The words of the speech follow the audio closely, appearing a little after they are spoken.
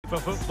for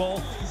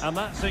football, and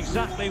that's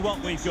exactly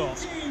what we've got.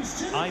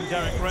 I'm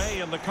Derek Ray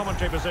in the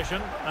commentary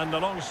position, and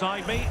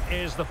alongside me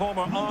is the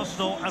former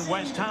Arsenal and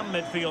West Ham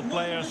midfield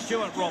player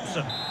Stuart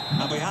Robson.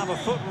 And we have a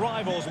foot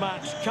rivals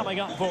match coming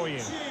up for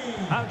you.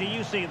 How do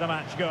you see the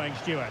match going,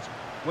 Stuart?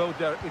 Well,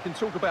 Derek, we can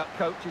talk about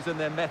coaches and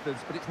their methods,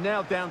 but it's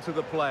now down to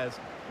the players.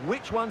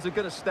 Which ones are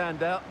going to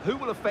stand out, who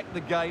will affect the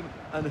game,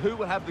 and who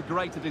will have the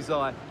greater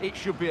desire? It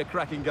should be a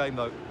cracking game,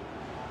 though.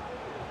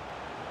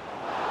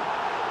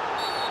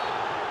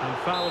 And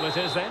foul it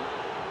is then.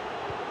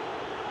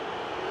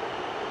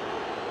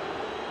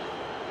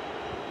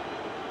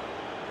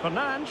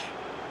 Fernandes.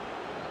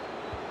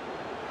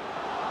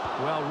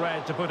 Well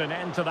read to put an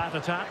end to that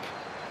attack.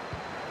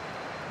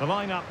 The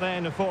lineup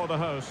then for the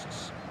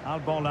hosts.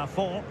 Alban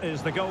Lafont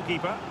is the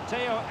goalkeeper.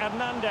 Theo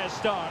Hernandez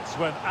starts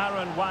with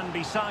Aaron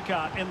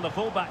Wan-Bissaka in the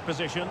fullback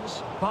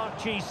positions. Park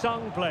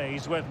Ji-sung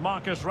plays with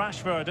Marcus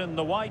Rashford in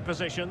the wide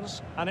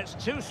positions. And it's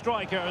two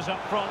strikers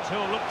up front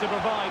who'll look to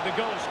provide the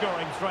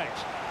goal-scoring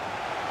threat.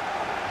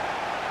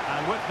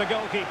 And with the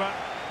goalkeeper.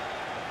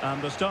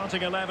 And the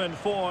starting 11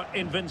 for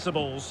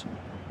Invincibles.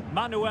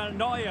 Manuel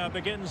Neuer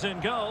begins in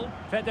goal.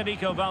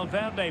 Federico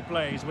Valverde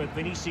plays with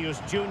Vinicius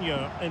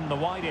Junior in the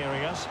wide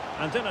areas.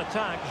 And in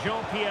attack,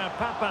 Jean-Pierre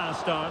Papin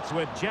starts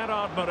with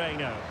Gerard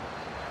Moreno.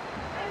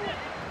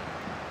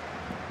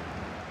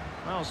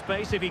 Well,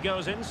 space if he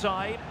goes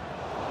inside.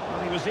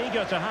 Well, he was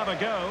eager to have a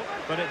go,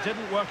 but it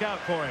didn't work out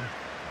for him.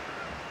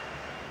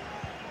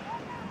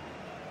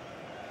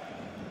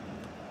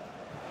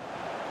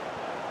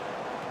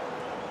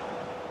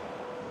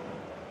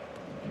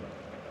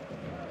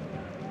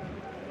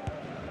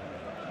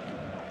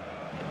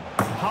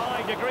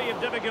 High degree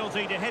of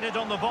difficulty to hit it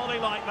on the volley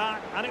like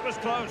that, and it was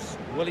close.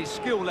 Well, his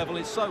skill level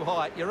is so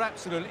high, you're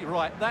absolutely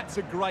right. That's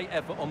a great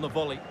effort on the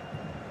volley.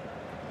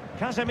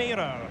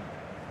 Casemiro.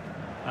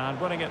 And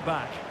winning it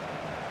back.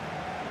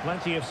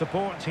 Plenty of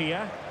support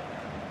here.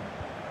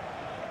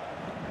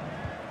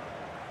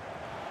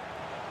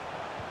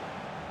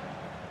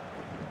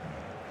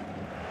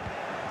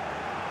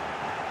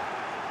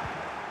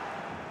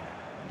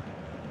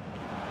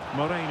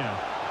 Moreno.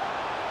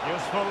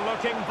 Useful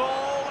looking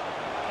ball.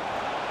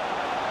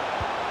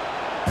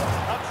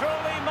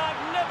 Truly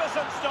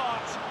magnificent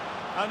start.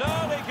 An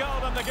early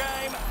goal in the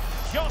game,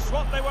 just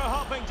what they were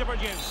hoping to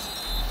produce.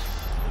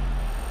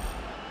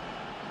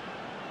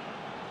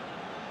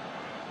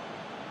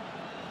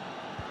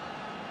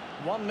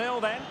 One 0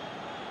 then.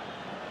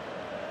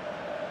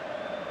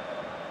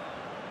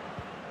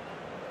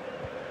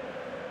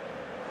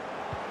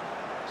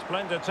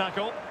 Splendid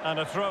tackle and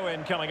a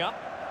throw-in coming up.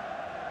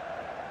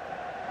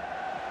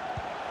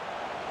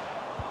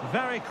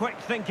 Very quick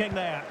thinking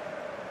there.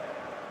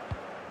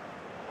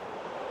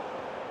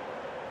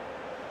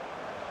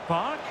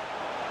 Park.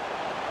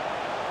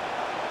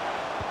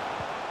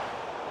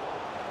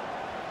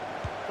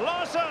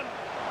 Larson.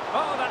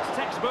 Oh, that's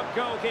textbook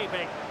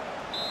goalkeeping.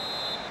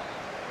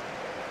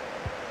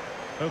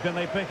 Who can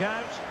they pick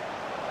out?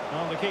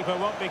 Well, the keeper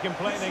won't be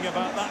complaining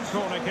about that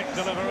corner kick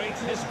delivery.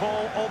 His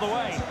ball all the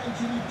way.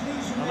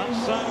 And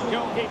that's sound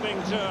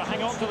goalkeeping to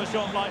hang on to the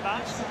shot like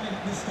that.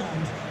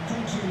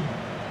 Thank you.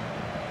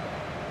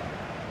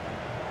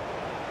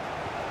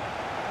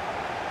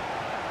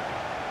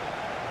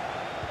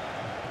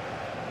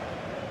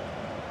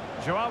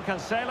 Joao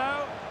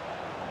Cancelo.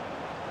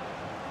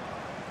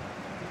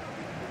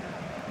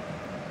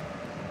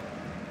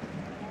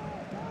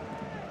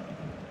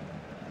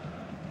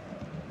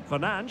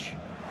 Fernandes.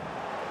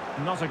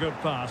 Not a good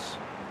pass.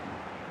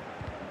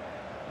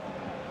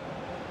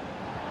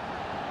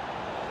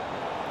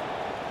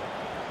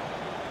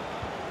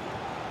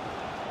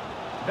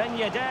 Ben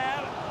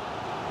Yedder.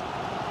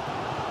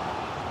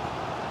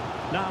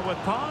 Now with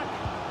Park.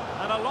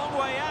 And a long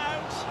way out.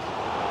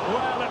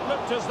 Well, it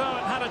looked as though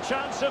it had a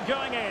chance of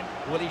going in.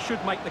 Well, he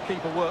should make the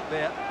keeper work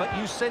there, but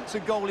you sense a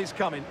goal is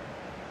coming.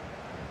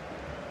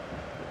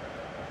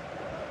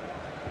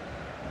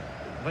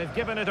 They've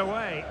given it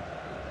away.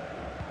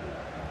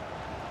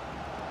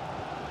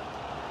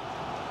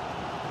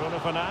 Bruno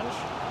Fernandes.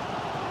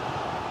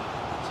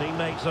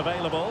 Teammates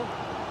available.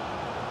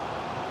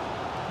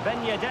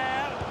 Ben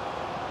Yedder.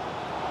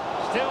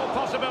 Still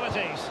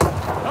possibilities.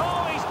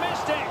 Oh, he's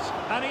missed it!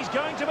 And he's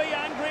going to be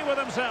angry with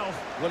himself.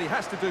 Well, he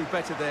has to do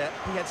better there.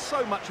 He had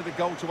so much of the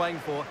goal to aim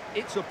for.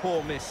 It's a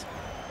poor miss.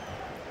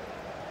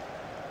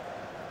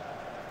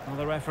 Well,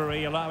 the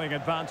referee allowing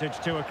advantage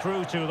to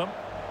accrue to them.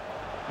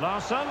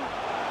 Larson.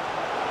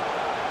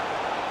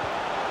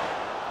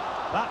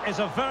 That is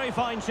a very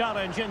fine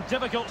challenge in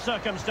difficult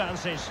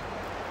circumstances.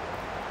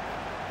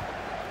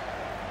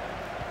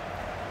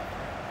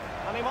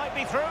 And he might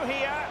be through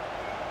here.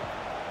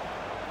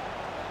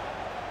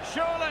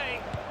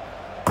 Surely.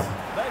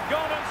 They've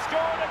gone and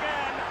scored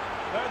again.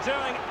 They're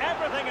doing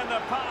everything in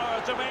their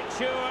power to make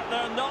sure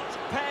they're not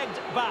pegged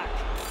back.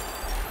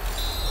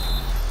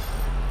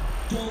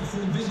 So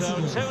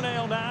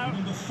 2-0 now.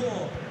 Number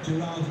 4,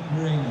 Gerard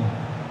Moreno.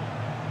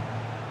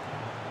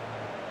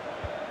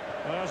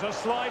 There's a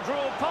slide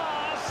rule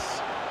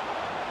pass.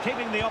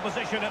 keeping the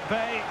opposition at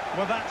bay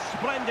with that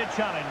splendid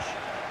challenge.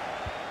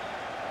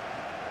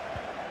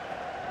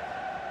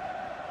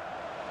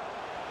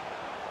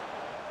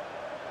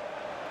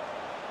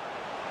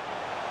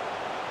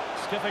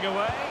 Skipping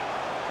away.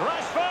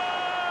 Rashford!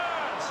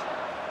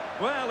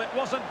 Well, it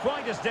wasn't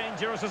quite as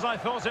dangerous as I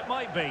thought it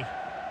might be.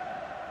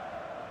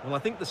 Well, I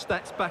think the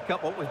stats back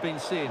up what we've been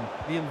seeing.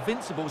 The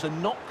Invincibles are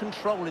not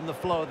controlling the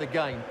flow of the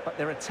game, but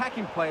their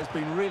attacking play has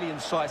been really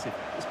incisive.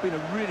 It's been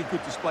a really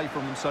good display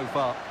from them so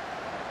far.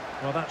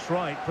 Well, that's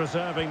right,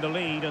 preserving the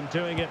lead and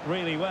doing it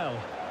really well.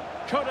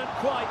 Couldn't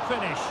quite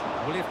finish.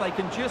 Well, if they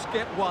can just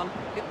get one,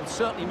 it will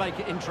certainly make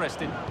it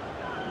interesting.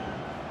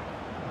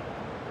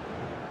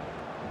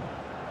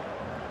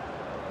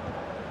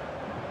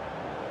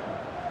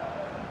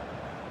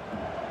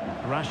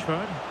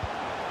 Rashford.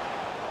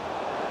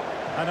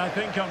 And I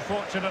think,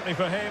 unfortunately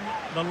for him,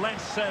 the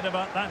less said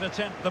about that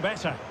attempt, the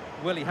better.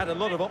 Well, he had a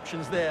lot of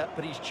options there,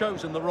 but he's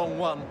chosen the wrong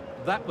one.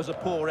 That was a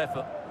poor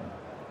effort.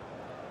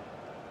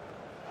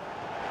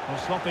 Well,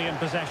 sloppy in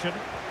possession.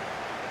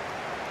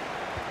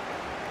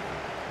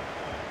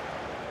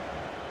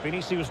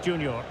 Vinicius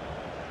Junior.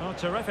 Oh,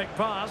 terrific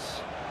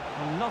pass.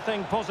 And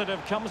nothing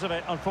positive comes of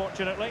it,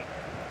 unfortunately.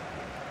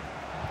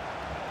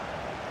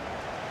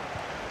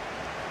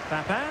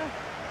 Papin.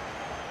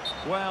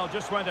 Well,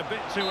 just went a bit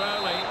too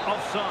early,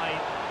 offside.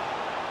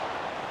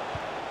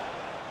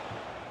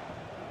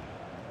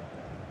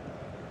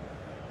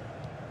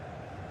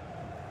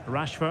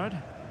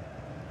 Rashford.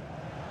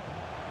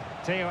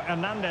 Theo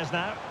Hernandez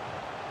now.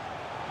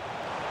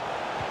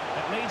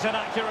 It needs an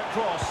accurate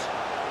cross.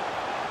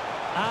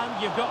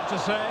 And you've got to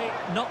say,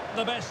 not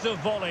the best of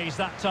volleys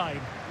that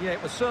time. Yeah,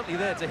 it was certainly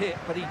there to hit,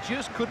 but he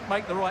just couldn't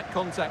make the right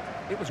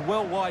contact. It was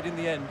well wide in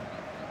the end.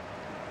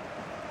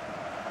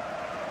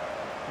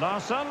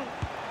 Larsson.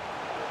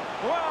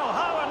 Well,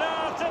 how on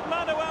earth did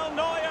Manuel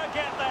Neuer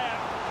get there?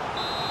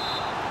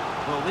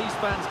 Well, these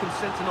fans can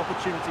sense an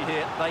opportunity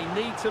here. They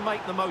need to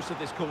make the most of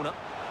this corner.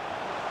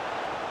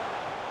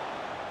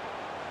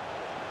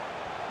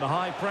 The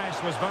high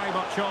press was very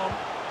much on.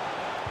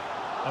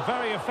 A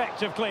very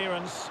effective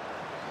clearance.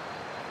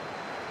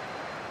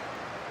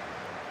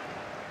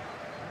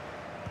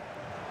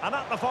 And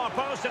at the far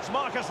post, it's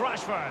Marcus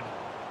Rashford.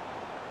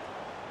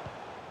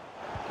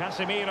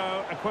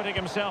 Casemiro acquitting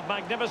himself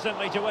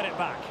magnificently to win it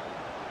back.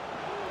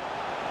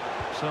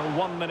 So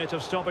 1 minute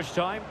of stoppage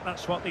time,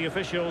 that's what the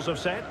officials have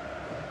said.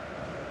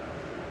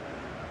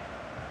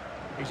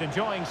 He's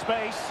enjoying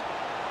space.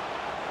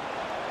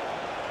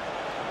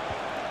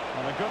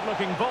 And a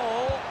good-looking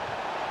ball.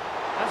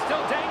 There's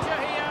still danger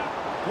here.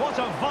 What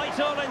a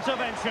vital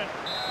intervention.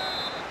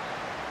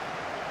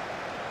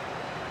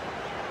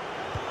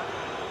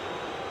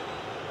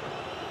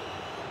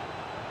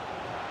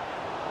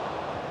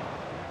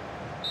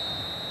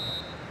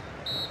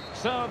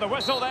 So the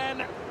whistle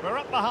then, we're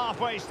at the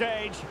halfway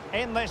stage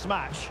in this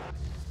match.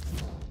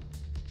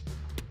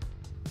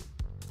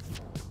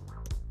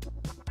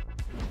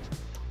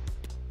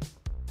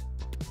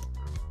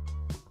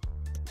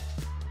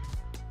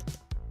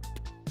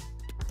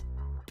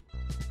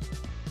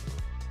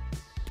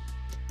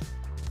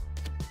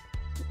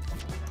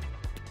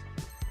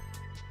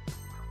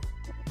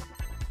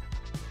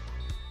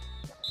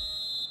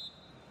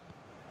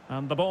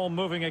 And the ball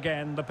moving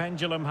again, the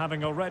pendulum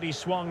having already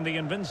swung the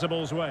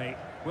Invincibles' way.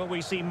 Will we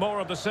see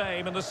more of the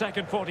same in the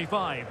second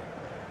 45?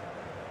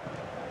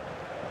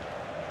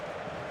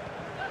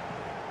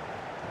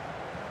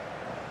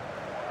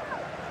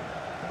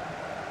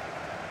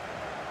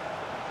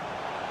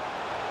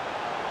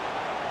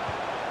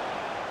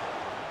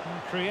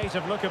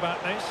 Creative look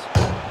about this.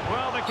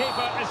 Well, the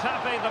keeper is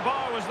happy, the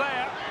bar was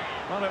there.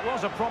 Well, it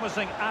was a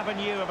promising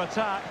avenue of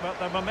attack, but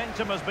the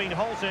momentum has been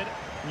halted.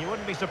 And you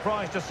wouldn't be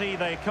surprised to see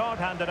the card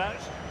handed out.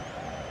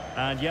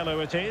 And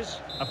yellow it is.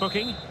 A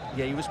booking.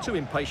 Yeah, he was too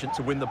impatient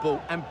to win the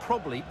ball and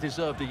probably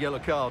deserved a yellow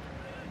card.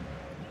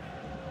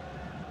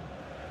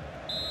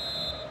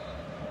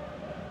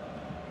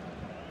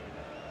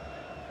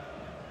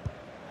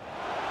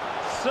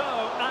 So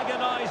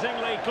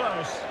agonisingly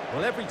close.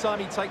 Well, every time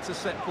he takes a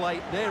set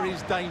play, there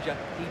is danger.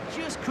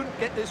 He just couldn't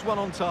get this one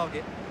on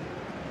target.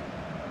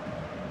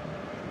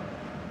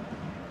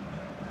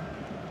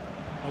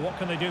 Well, what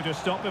can they do to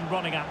stop him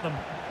running at them?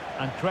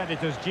 And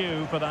credit is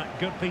due for that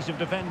good piece of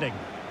defending.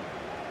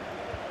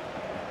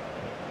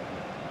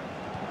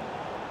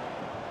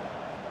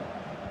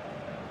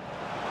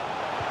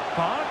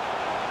 Park.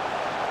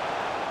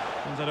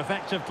 And an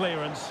effective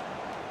clearance.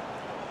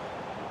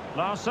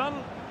 Larsson.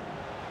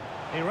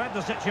 He read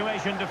the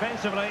situation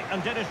defensively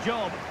and did his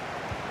job.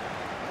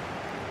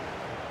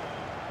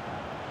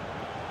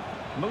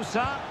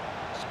 Musa.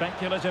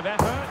 Speculative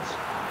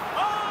effort.